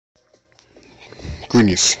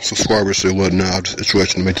Greetings, subscribers and whatnot. It's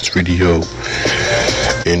Rich to make this video.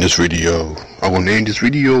 In this video, I will name this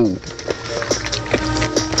video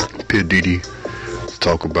P.Diddy.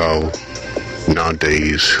 Talk about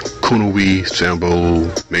nowadays Coonery, Sambo,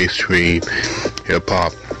 mainstream, hip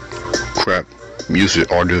hop, crap, music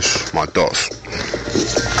artists, my thoughts.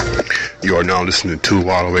 You are now listening to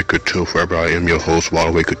WideAwakeUntilForever. I am your host,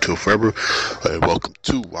 WideAwakeUntilForever, and welcome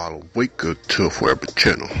to WideAwakeUntilForever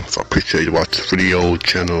channel. So I appreciate you watching this video,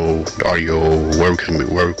 channel, the audio,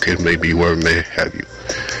 wherever it may be, wherever it may have you.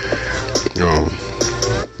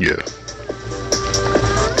 Yeah.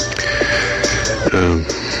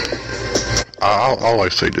 I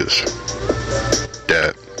like to say this,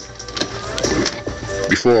 that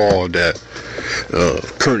before all that,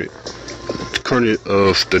 current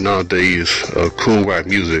of the nowadays cool rap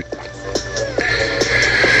music,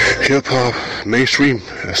 hip hop, mainstream,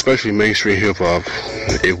 especially mainstream hip hop,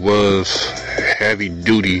 it was heavy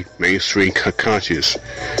duty mainstream conscious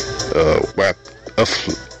rap,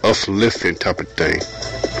 uplifting type of thing.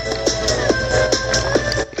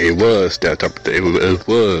 It was that type of thing. It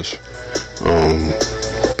was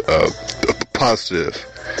positive.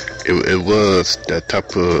 It was that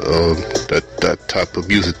type of that type of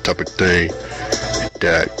music type of thing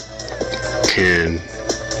that can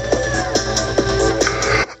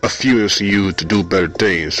influence you to do better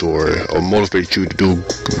things, or motivate you to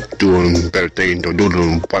doing better things, or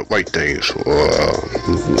doing right things, or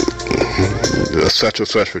such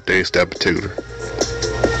things that particular.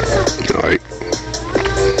 Alright.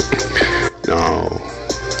 Now,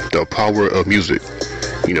 the power of music,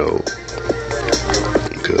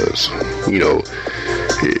 because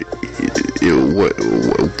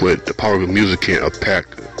what the power of music can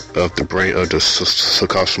impact of the brain of the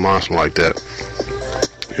subconscious mind, something like that.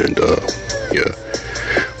 And yeah,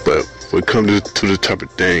 but when it comes to the type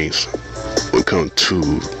of things, when it comes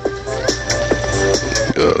to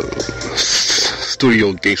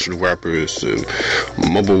studio gangster rappers and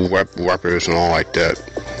mumble rappers and all like that,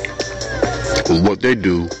 what they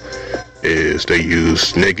do is they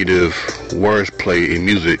use negative wordplay in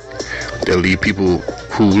music that lead people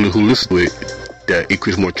who listen to it, that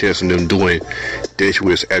increase more chance of them doing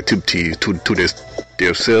dangerous activities to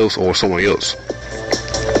themselves or someone else.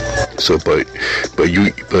 So, but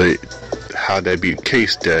how that be the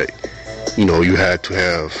case that you had to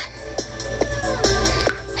have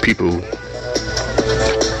people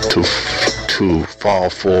to fall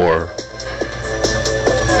for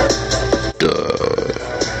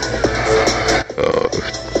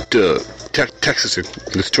the Texas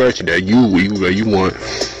strategy that you want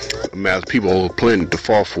mass people planning to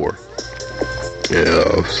fall for.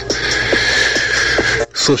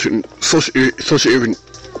 Social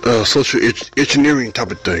engineering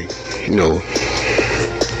type of thing.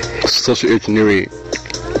 Social engineering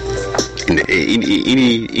in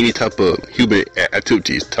any type of human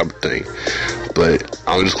activities type of thing. But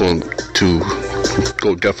I'm just going to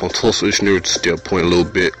go depth on social engineering standpoint a little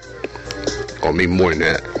bit, or maybe more than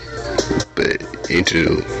that, but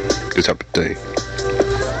into this type of thing.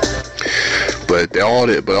 But all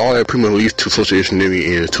that pretty much leads to social engineering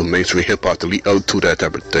and to mainstream hip hop to lead up to that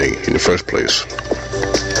type of thing in the first place.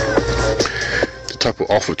 The type of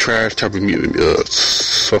awful trash type of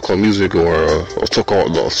so-called music, or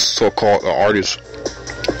so-called artists,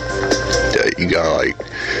 that you got like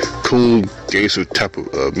cool gangster type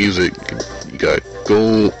of music. You got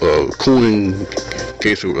cool and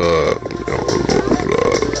gangster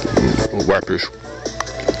rappers.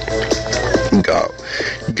 You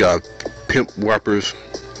got pimp rappers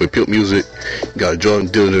with pimp music. You got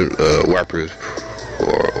drug dealer rappers,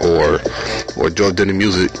 or drug dealer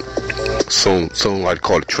music. Some like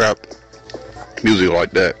called trap music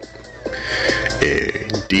like that.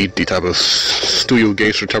 And the type of studio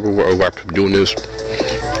gangster type of rapper doing this.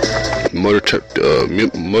 Murder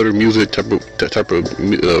music type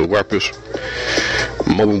of rappers.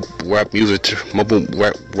 Mumble rap music, mumble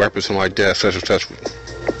rap rappers, something like that, etc.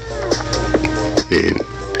 And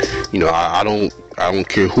I don't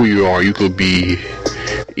care who you are, you could be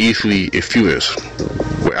easily influenced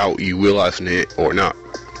without you realizing it or not.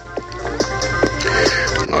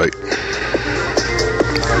 Like,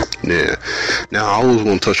 yeah. Now I was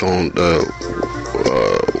gonna touch on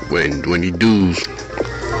when the dudes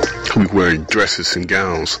who be wearing dresses and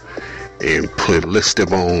gowns and put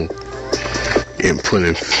lipstick on and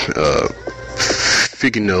putting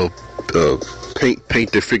fingernail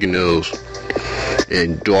paint their fingernails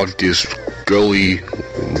and do all this girly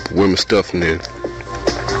women stuff in there,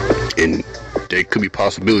 and there could be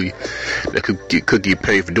possibility that could get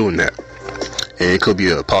paid for doing that. And it could be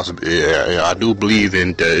a possible. I do believe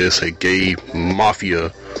in that it's a gay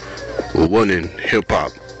mafia running hip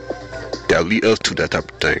hop that lead us to that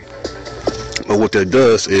type of thing. But what that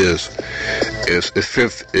does is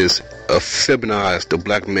feminize the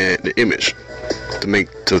black man, the image, to make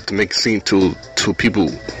it seem to people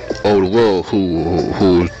all over the world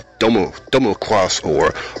who don't across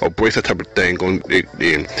or embrace that type of thing,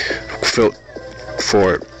 and felt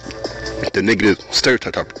for the negative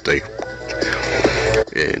stereotype type of thing.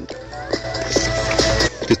 And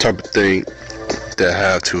this type of thing that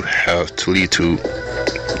have to lead to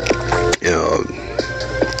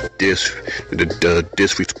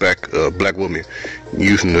disrespect black women,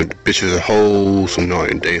 using the bitches as hoes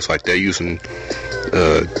and things like that, using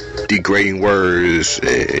degrading words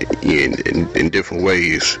in different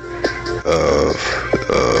ways of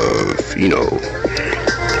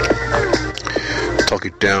talk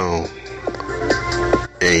it down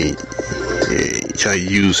and try to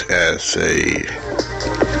use as a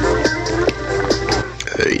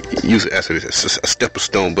stepping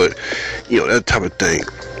stone, but that type of thing.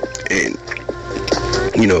 And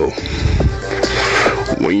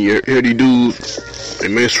when you hear these dudes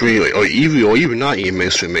in mainstream, or even not in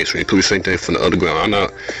mainstream, do the same thing from the underground.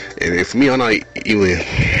 For me, I'm not even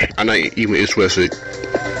interested.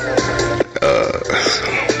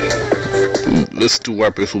 Listen to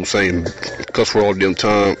rappers who saying cuss word all damn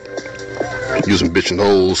time, using bitch and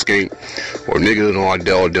hoes, skank, or niggas and all like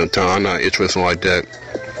that all damn time. I'm not interested in like that.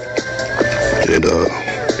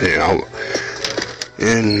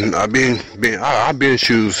 And I've been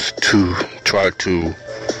choose to try to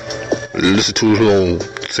listen to who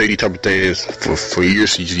say these type of things for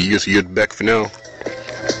years back for now.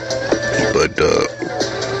 But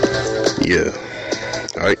yeah,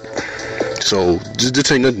 alright. So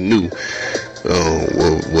this ain't nothing new.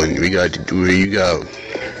 When you got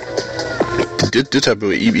this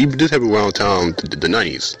happened around time the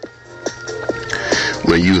 90s,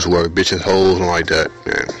 when you use the word bitches, hoes, and like that,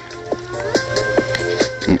 man.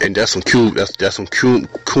 And that's some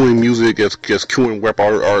Coonery music, that's Coonery rap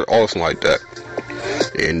art, all something like that.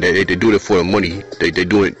 And they do it for the money. They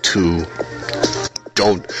do it to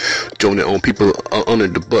throw their own people under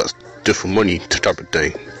the bus just for money, type of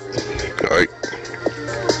thing. Alright.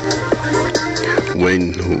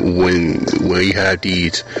 When you have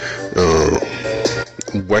these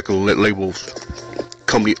record labels,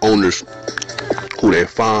 company owners, who they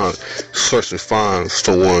search and find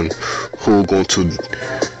someone who going to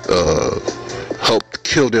help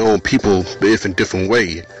kill their own people, but in different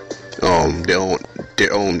way, their own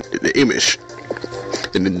the image,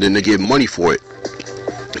 and then they get money for it.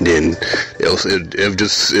 And then it was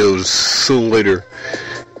soon later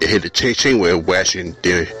it hit the chain reaction.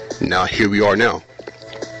 Then now here we are now,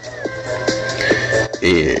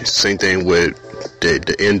 and same thing with the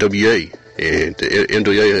NWA. And the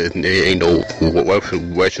NWA ain't no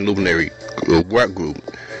revolutionary rap group.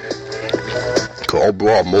 Cause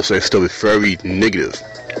overall, most of that stuff is very negative.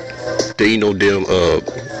 They ain't no damn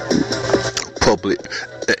public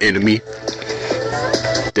enemy.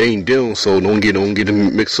 They ain't them, so don't get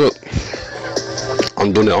them mixed up.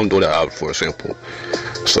 I'm doing that out for example.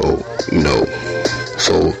 So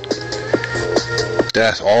so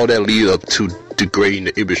that's all that leads up to degrading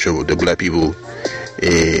the image of the black people.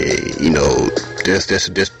 And that's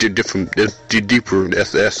different. That's deeper.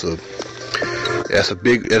 That's a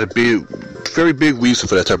big, very big reason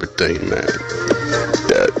for that type of thing, man.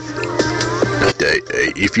 That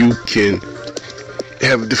if you can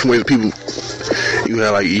have different ways of people, if you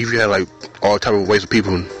have like all type of ways of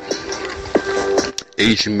people,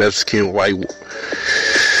 Asian, Mexican, white,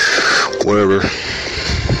 whatever,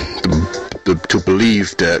 to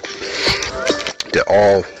believe that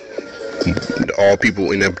all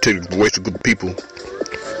people in that particular racial group of people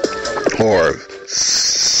are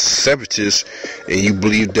savages, and you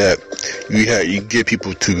believe that you get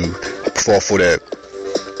people to fall for that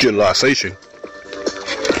generalization,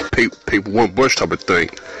 paper one brush type of thing,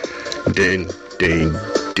 then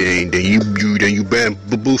you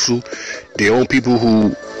bamboozle their own people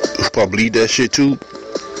who probably believe that shit too,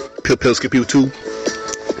 pale skin people too,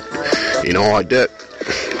 like that.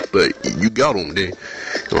 But you got them then,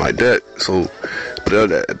 like that. So, but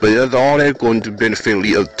that's all they're going to benefit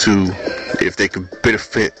lead up to. If they could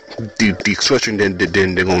benefit the destruction, then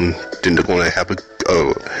they're going to have a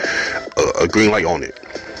green light on it.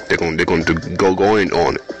 They're going to go in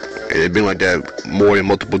on it, and it's been like that more than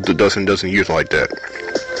multiple dozen years like that.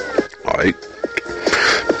 All right.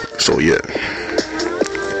 So yeah,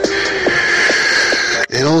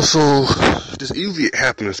 and also this easily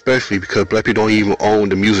happens, especially because black people don't even own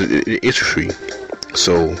the music industry.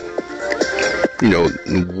 So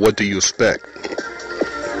what do you expect?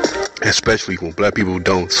 Especially when black people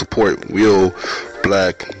don't support real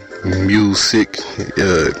black musicians,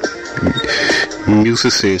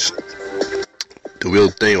 the real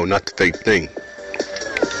thing or not the fake thing.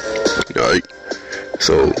 Right?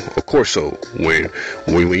 So of course, so when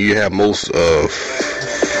you have most of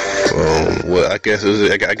I guess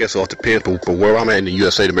it all depends, but where I'm at in the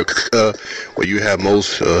USA, America, where you have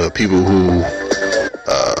most people who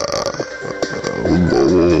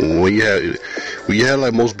when you have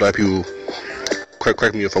like most black people,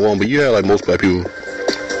 correct me if I'm wrong, but you have like most black people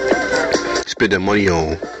spend their money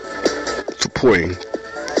on supporting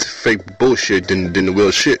fake bullshit than the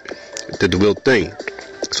real shit, than the real thing.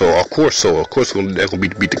 So of course that's gonna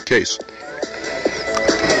be the case.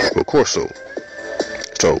 Of course so.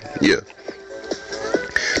 So yeah,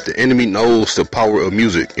 the enemy knows the power of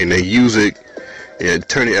music, and they use it and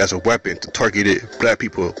turn it as a weapon to target black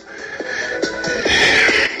people.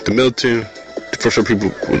 The militant, the first people,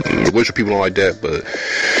 the worship people don't like that, but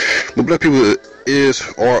black people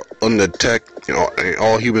are under attack in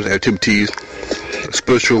all human activities.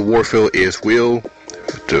 Spiritual warfare is real.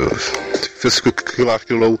 The physical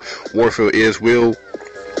warfare is real,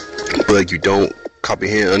 but you don't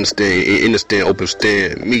comprehend, understand,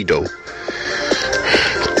 understand me though.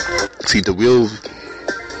 See, the real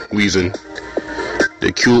reason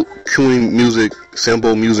the Coonery music,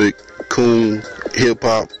 Sambo music, Coon, hip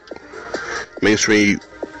hop, mainstream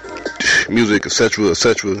music, etc.,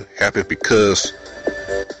 happens because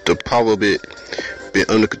the power of it been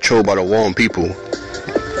under control by the wrong people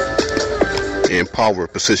in power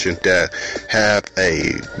positions that have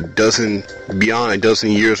beyond a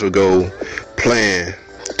dozen years ago plan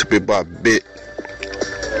to bit by bit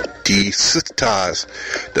desensitize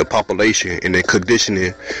the population, and then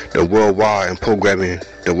conditioning the worldwide and programming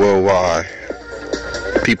the worldwide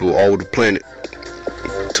people all over the planet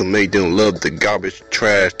to make them love the garbage,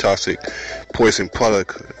 trash, toxic, poison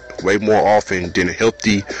product way more often than a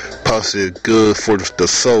healthy, positive, good for the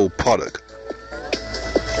soul product.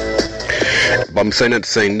 But I'm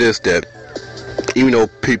saying this, that even though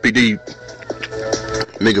P.Diddy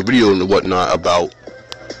make a video and whatnot about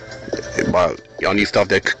y'all need to stop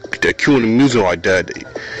that cueing the music like that,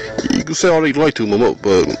 you can say all they like to,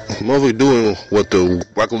 but mother doing what the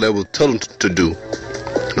record level tell them to do.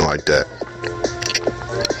 Like that.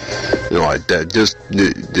 Like that. Just,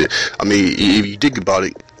 I mean, if you think about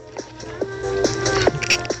it,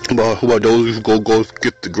 who about those who go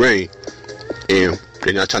get the grain, and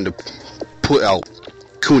they're not trying to put out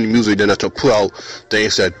Coonery music, they're not trying to put out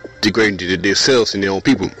things that degrade themselves and their own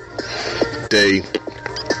people. They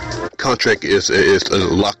contract is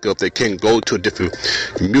locked up. They can't go to a different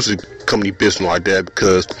music company business like that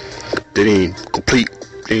because they didn't complete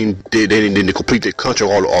their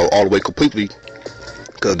contract all the way completely,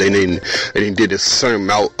 because they didn't did a certain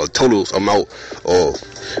amount, a total amount of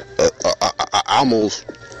almost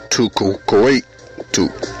to correct to,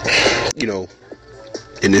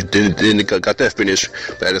 and then they got that finished.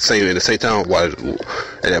 But at the same time, while in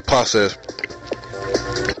that process,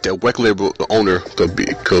 that record label owner could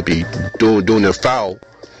be doing their foul,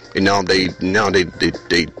 and now they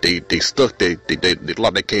stuck. They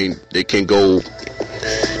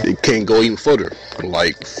can't go even further.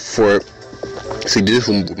 Like this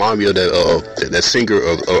remind me of that singer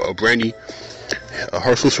of Brandy.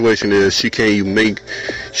 Her situation is she can't even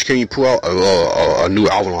put out a new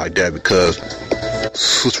album like that because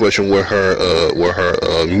situation with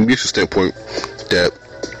her music standpoint that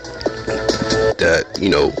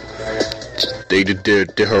they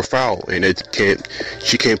did her foul, and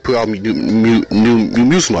she can't put out new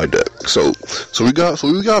music like that. So we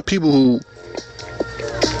got people who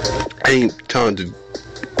ain't trying to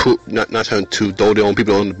not trying to throw their own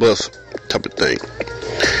people on the bus type of thing,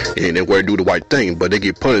 and they want to do the right thing, but they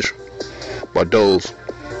get punished by those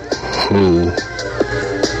who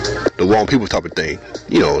the wrong people type of thing,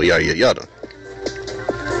 yada.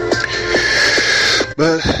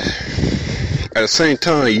 But at the same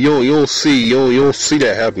time, you don't see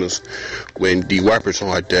that happens when the rappers are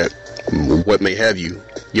like that. What may have you?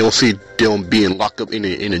 You don't see them being locked up in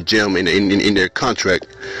a gym in their contract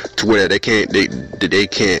to where they can't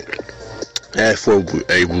ask for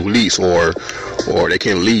a release or they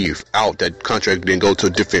can't leave out that contract, then go to a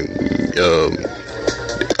different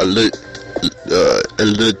a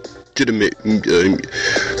legitimate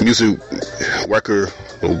music record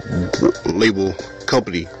label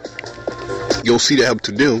company. You don't see that happen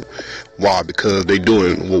to them. Why? Because they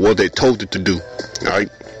doing what they told it to do. Alright?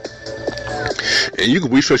 And you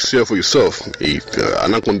can research yourself for yourself. I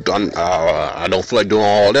don't feel like doing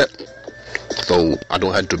all that. So I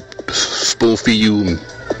don't have to spoon feed you and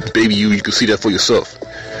baby you. You can see that for yourself.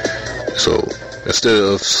 So instead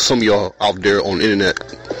of some of y'all out there on the internet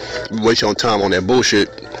waste your time on that bullshit,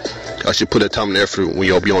 I should put that time and effort when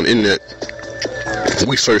y'all be on the internet.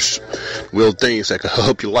 Research real things that can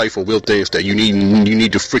help your life, or real things that you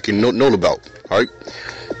need to freaking know about. Alright?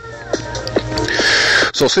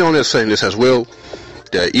 So say on that saying this as well,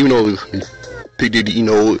 that even though P.Diddy,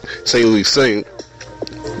 saying what he's saying,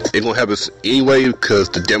 it's gonna happen anyway because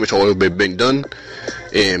the damage already been done,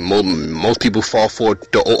 and most people fall for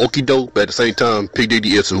the okie-doke, but at the same time,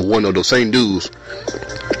 P.Diddy is one of those same dudes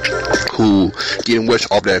who getting rich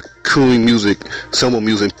off that Coonery music, Sambo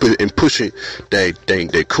music, and pushing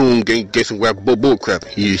that coon gangster rap bull crap.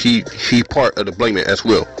 He part of the blame as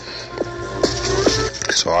well.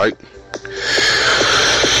 It's alright.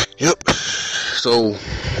 Yep. So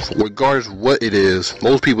regardless what it is,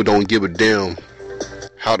 most people don't give a damn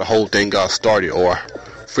how the whole thing got started, or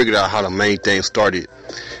figured out how the main thing started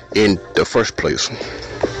in the first place.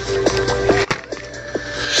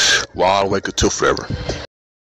 WideAwakeUntilForever.